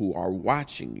people who are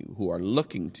watching you, who are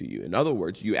looking to you. In other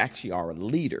words, you actually are a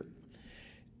leader.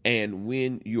 And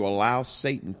when you allow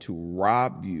Satan to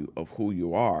rob you of who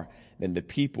you are, then the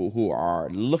people who are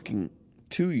looking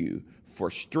to you for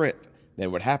strength,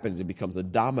 then what happens, it becomes a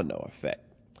domino effect.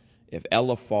 If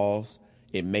Ella falls,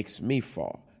 it makes me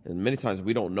fall. And many times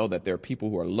we don't know that there are people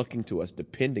who are looking to us,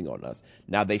 depending on us.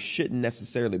 Now, they shouldn't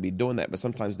necessarily be doing that, but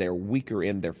sometimes they're weaker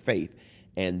in their faith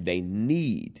and they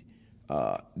need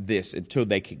this until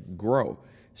they can grow.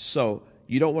 So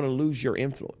you don't want to lose your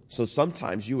influence. So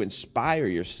sometimes you inspire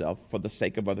yourself for the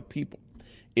sake of other people.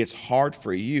 It's hard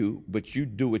for you, but you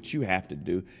do what you have to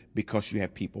do because you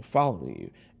have people following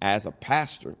you. As a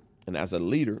pastor and as a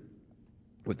leader,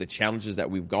 with the challenges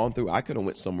that we've gone through, I could have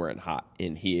went somewhere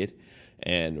and hid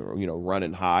and, run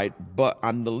and hide, but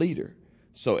I'm the leader.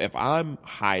 So if I'm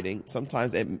hiding,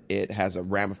 sometimes it has a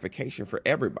ramification for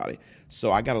everybody.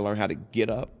 So I got to learn how to get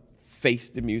up,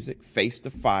 face the music, face the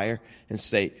fire, and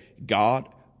say, God,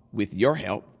 with your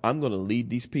help, I'm going to lead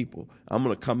these people. I'm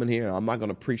going to come in here and I'm not going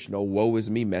to preach no woe is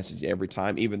me message every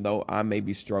time, even though I may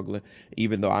be struggling,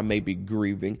 even though I may be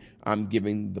grieving. I'm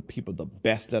giving the people the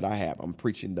best that I have. I'm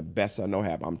preaching the best I know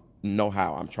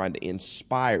how. I'm trying to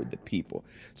inspire the people.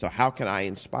 So how can I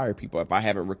inspire people if I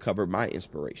haven't recovered my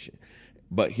inspiration?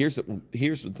 But here's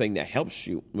the thing that helps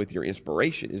you with your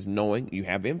inspiration is knowing you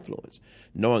have influence,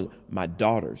 knowing my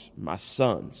daughters, my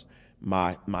sons,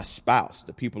 my spouse,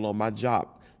 the people on my job,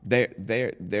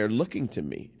 they're looking to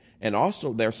me. And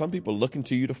also, there are some people looking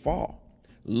to you to fall,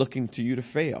 looking to you to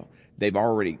fail. They've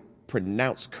already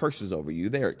pronounced curses over you.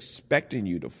 They're expecting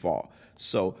you to fall.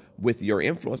 So with your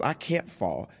influence, I can't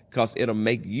fall because it'll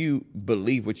make you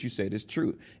believe what you said is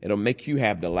true. It'll make you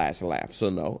have the last laugh.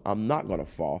 So no, I'm not going to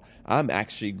fall. I'm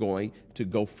actually going to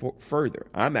go further.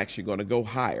 I'm actually going to go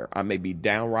higher. I may be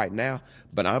down right now,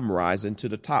 but I'm rising to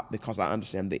the top because I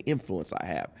understand the influence I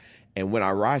have. And when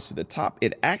I rise to the top,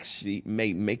 it actually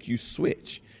may make you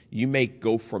switch. You may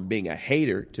go from being a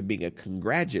hater to being a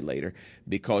congratulator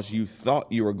because you thought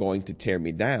you were going to tear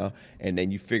me down, and then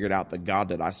you figured out the God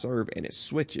that I serve, and it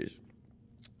switches.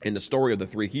 In the story of the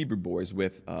three Hebrew boys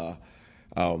with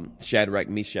Shadrach,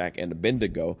 Meshach, and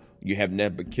Abednego, you have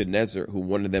Nebuchadnezzar who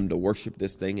wanted them to worship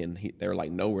this thing, and they're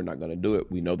like, no, we're not going to do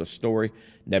it. We know the story.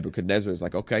 Nebuchadnezzar is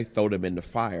like, okay, throw them in the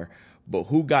fire. But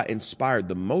who got inspired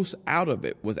the most out of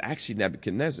it was actually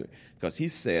Nebuchadnezzar, because he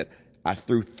said, I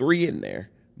threw 3 in there,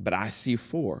 but I see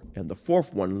 4, and the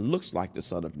 4th one looks like the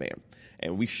Son of Man.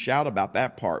 And we shout about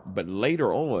that part. But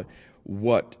later on,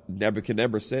 what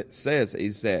Nebuchadnezzar says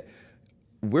is that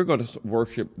we're going to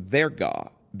worship their God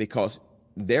because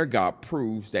their God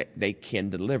proves that they can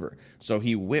deliver. So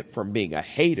he went from being a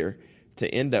hater to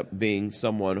end up being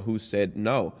someone who said,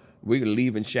 no, we're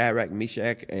leaving Shadrach,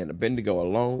 Meshach, and Abednego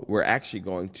alone. We're actually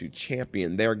going to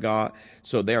champion their God.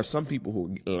 So there are some people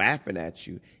who are laughing at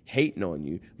you, hating on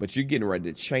you, but you're getting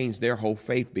ready to change their whole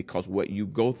faith because what you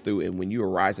go through, and when you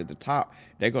arise at the top,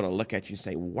 they're going to look at you and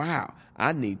say, wow,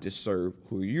 I need to serve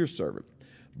who you're serving.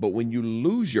 But when you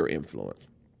lose your influence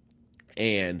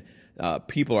and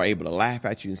people are able to laugh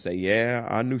at you and say, yeah,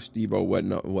 I knew Steve-O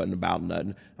wasn't about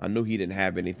nothing. I knew he didn't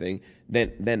have anything.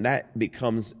 Then that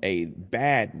becomes a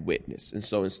bad witness. And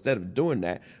so instead of doing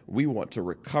that, we want to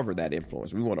recover that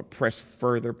influence. We want to press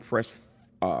further, press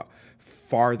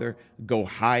farther, go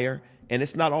higher. And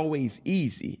it's not always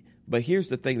easy. But here's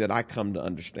the thing that I come to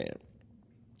understand.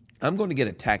 I'm going to get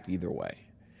attacked either way.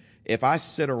 If I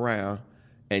sit around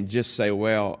and just say,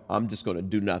 well, I'm just going to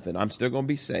do nothing, I'm still going to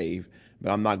be saved,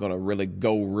 but I'm not going to really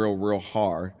go real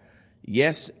hard.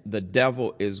 Yes, the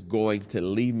devil is going to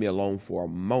leave me alone for a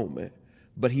moment,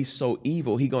 but he's so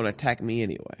evil, he's going to attack me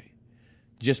anyway.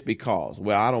 Just because,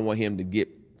 well, I don't want him to get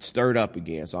stirred up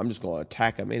again, so I'm just going to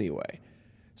attack him anyway.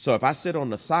 So if I sit on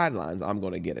the sidelines, I'm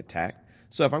going to get attacked.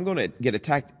 So if I'm going to get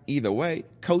attacked either way,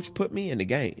 coach, put me in the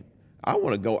game. I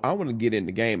want to get in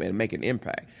the game and make an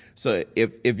impact. So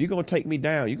if you're going to take me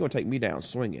down, you're going to take me down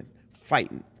swinging,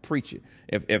 fighting, preaching.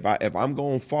 If I'm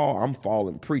going to fall, I'm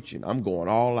falling preaching. I'm going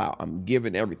all out. I'm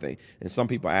giving everything. And some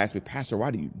people ask me, Pastor, why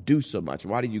do you do so much?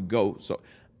 Why do you go so?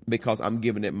 Because I'm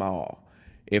giving it my all.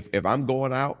 If I'm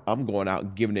going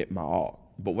out giving it my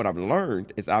all. But what I've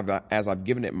learned is as I've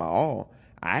given it my all,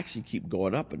 I actually keep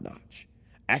going up a notch.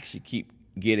 I actually keep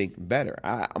getting better.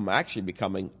 I'm actually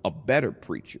becoming a better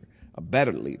preacher, a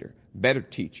better leader, better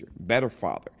teacher, better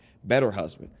father, better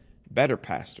husband, better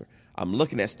pastor. I'm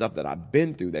looking at stuff that I've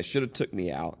been through that should have took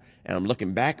me out, and I'm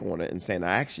looking back on it and saying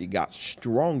I actually got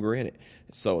stronger in it.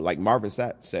 So like Marvin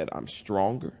said, I'm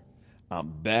stronger, I'm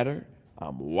better,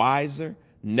 I'm wiser,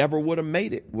 never would have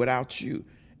made it without you.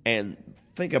 And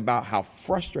think about how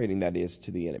frustrating that is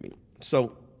to the enemy.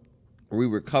 So we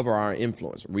recover our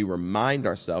influence. We remind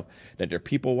ourselves that there are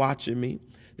people watching me.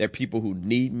 There are people who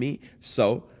need me.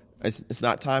 So it's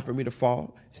not time for me to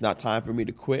fall. It's not time for me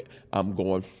to quit. I'm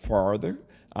going farther.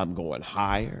 I'm going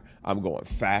higher. I'm going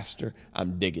faster.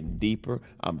 I'm digging deeper.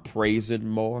 I'm praising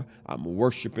more. I'm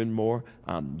worshiping more.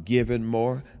 I'm giving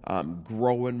more. I'm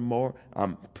growing more.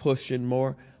 I'm pushing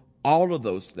more. All of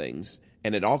those things.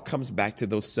 And it all comes back to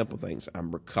those simple things.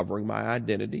 I'm recovering my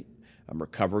identity. I'm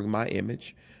recovering my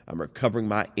image. I'm recovering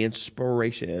my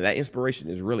inspiration. And that inspiration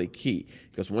is really key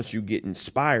because once you get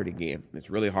inspired again, it's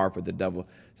really hard for the devil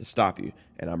to stop you.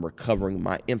 And I'm recovering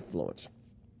my influence.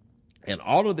 And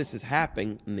all of this is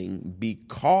happening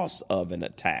because of an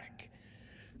attack.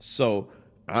 So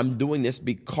I'm doing this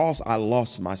because I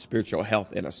lost my spiritual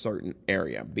health in a certain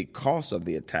area because of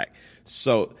the attack.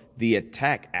 So the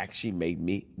attack actually made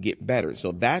me get better.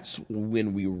 So that's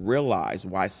when we realize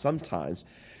why sometimes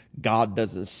God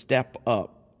doesn't step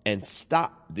up and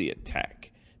stop the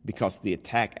attack, because the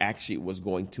attack actually was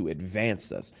going to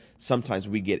advance us. Sometimes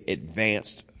we get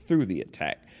advanced through the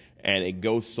attack, and it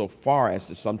goes so far as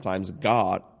to sometimes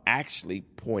God actually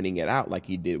pointing it out like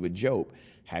he did with Job.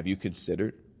 Have you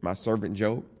considered my servant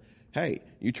Job? Hey,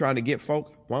 you trying to get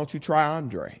folk? Why don't you try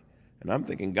Andre? And I'm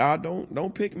thinking, God,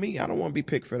 don't pick me. I don't want to be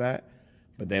picked for that.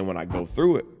 But then when I go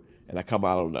through it and I come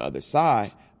out on the other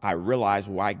side, I realize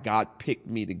why God picked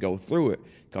me to go through it,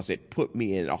 because it put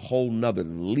me in a whole nother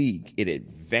league. It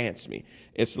advanced me.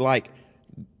 It's like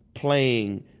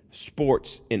playing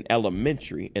sports in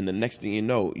elementary, and the next thing you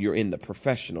know, you're in the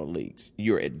professional leagues.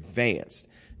 You're advanced.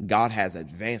 God has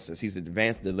advanced us. He's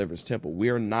advanced Deliverance Temple.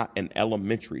 We're not an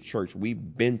elementary church.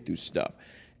 We've been through stuff.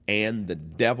 And the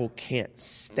devil can't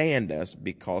stand us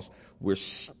because we're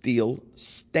still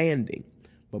standing,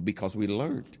 but because we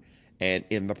learned. And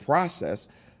in the process,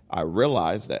 I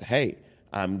realized that, hey,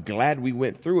 I'm glad we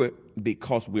went through it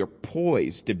because we're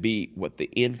poised to be what the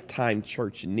end time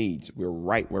church needs. We're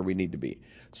right where we need to be.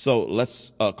 So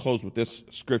let's close with this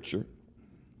scripture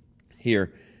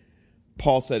here.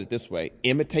 Paul said it this way: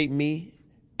 imitate me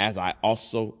as I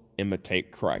also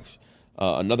imitate Christ.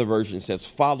 Another version says,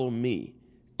 follow me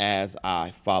as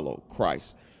I follow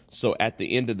Christ. So at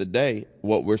the end of the day,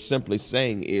 what we're simply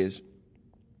saying is,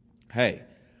 hey,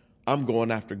 I'm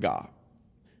going after God.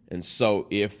 And so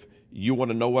if you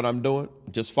want to know what I'm doing,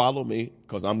 just follow me,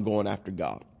 because I'm going after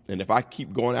God. And if I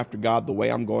keep going after God the way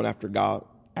I'm going after God,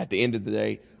 at the end of the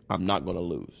day, I'm not going to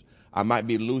lose. I might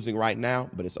be losing right now,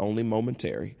 but it's only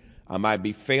momentary. I might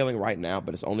be failing right now,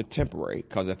 but it's only temporary.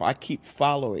 Because if I keep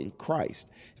following Christ,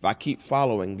 if I keep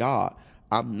following God,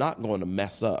 I'm not going to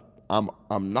mess up.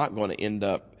 I'm not going to end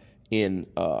up in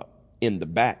the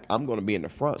back. I'm going to be in the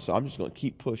front. So I'm just going to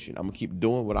keep pushing. I'm going to keep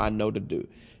doing what I know to do.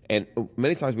 And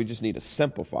many times we just need to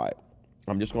simplify it.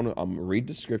 I'm going to read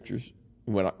the scriptures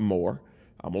more.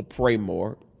 I'm going to pray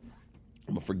more.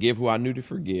 I'm going to forgive who I need to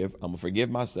forgive. I'm going to forgive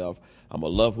myself. I'm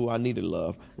going to love who I need to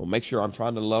love. I'm going to make sure I'm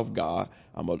trying to love God.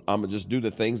 I'm going to just do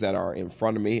the things that are in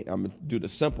front of me. I'm going to do the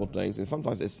simple things. And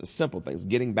sometimes it's the simple things,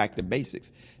 getting back to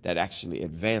basics, that actually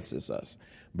advances us.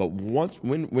 But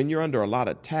when you're under a lot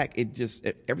of attack,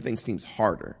 everything seems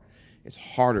harder. It's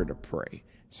harder to pray.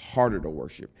 It's harder to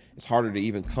worship. It's harder to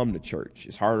even come to church.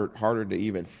 It's harder to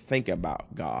even think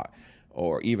about God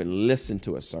or even listen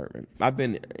to a sermon. I've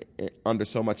been under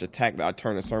so much attack that I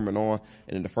turn a sermon on,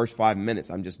 and in the first 5 minutes,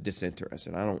 I'm just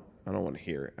disinterested. I don't want to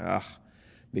hear it.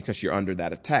 Because you're under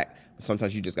that attack. But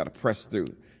sometimes you just got to press through.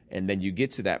 And then you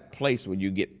get to that place when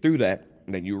you get through that,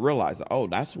 then you realize, oh,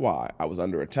 that's why I was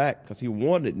under attack, because he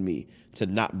wanted me to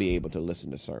not be able to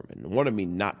listen to sermon, wanted me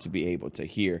not to be able to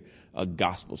hear a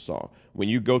gospel song. When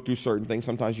you go through certain things,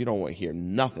 sometimes you don't want to hear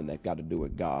nothing that got to do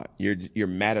with God. You're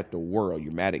mad at the world.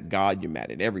 You're mad at God. You're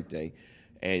mad at everything.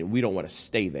 And we don't want to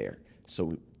stay there.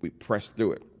 So we press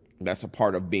through it. That's a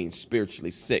part of being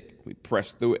spiritually sick. We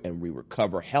press through it and we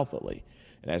recover healthily.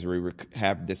 And as we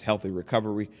have this healthy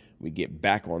recovery, we get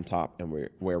back on top and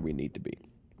we're where we need to be.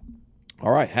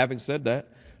 All right, having said that,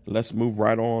 let's move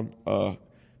right on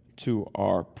to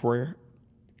our prayer.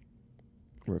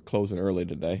 We're closing early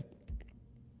today.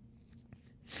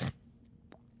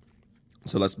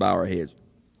 So let's bow our heads.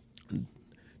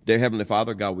 Dear Heavenly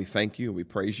Father, God, we thank you. We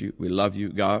praise you. We love you,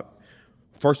 God.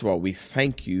 First of all, we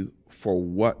thank you for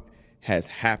what has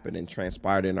happened and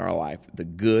transpired in our life, the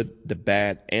good, the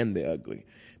bad, and the ugly,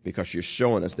 because you're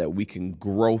showing us that we can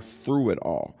grow through it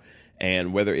all.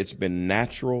 And whether it's been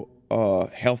natural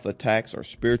health attacks or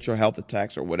spiritual health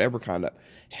attacks or whatever kind of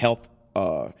health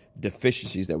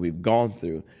deficiencies that we've gone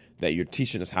through, that you're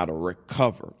teaching us how to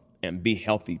recover and be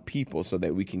healthy people so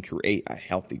that we can create a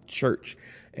healthy church.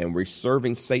 And we're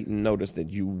serving Satan notice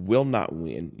that you will not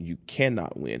win. You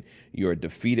cannot win. You're a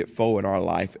defeated foe in our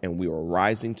life, and we are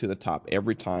rising to the top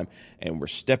every time, and we're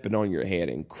stepping on your head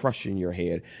and crushing your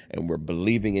head, and we're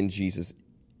believing in Jesus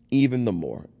even the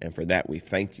more. And for that, we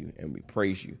thank you and we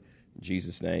praise you. In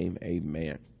Jesus' name,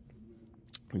 amen.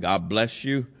 God bless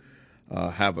you.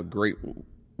 Have a great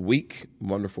week,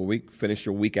 wonderful week. Finish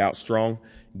your week out strong.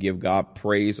 Give God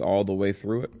praise all the way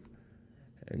through it.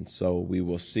 And so we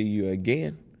will see you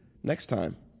again next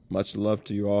time. Much love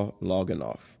to you all. Logging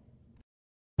off.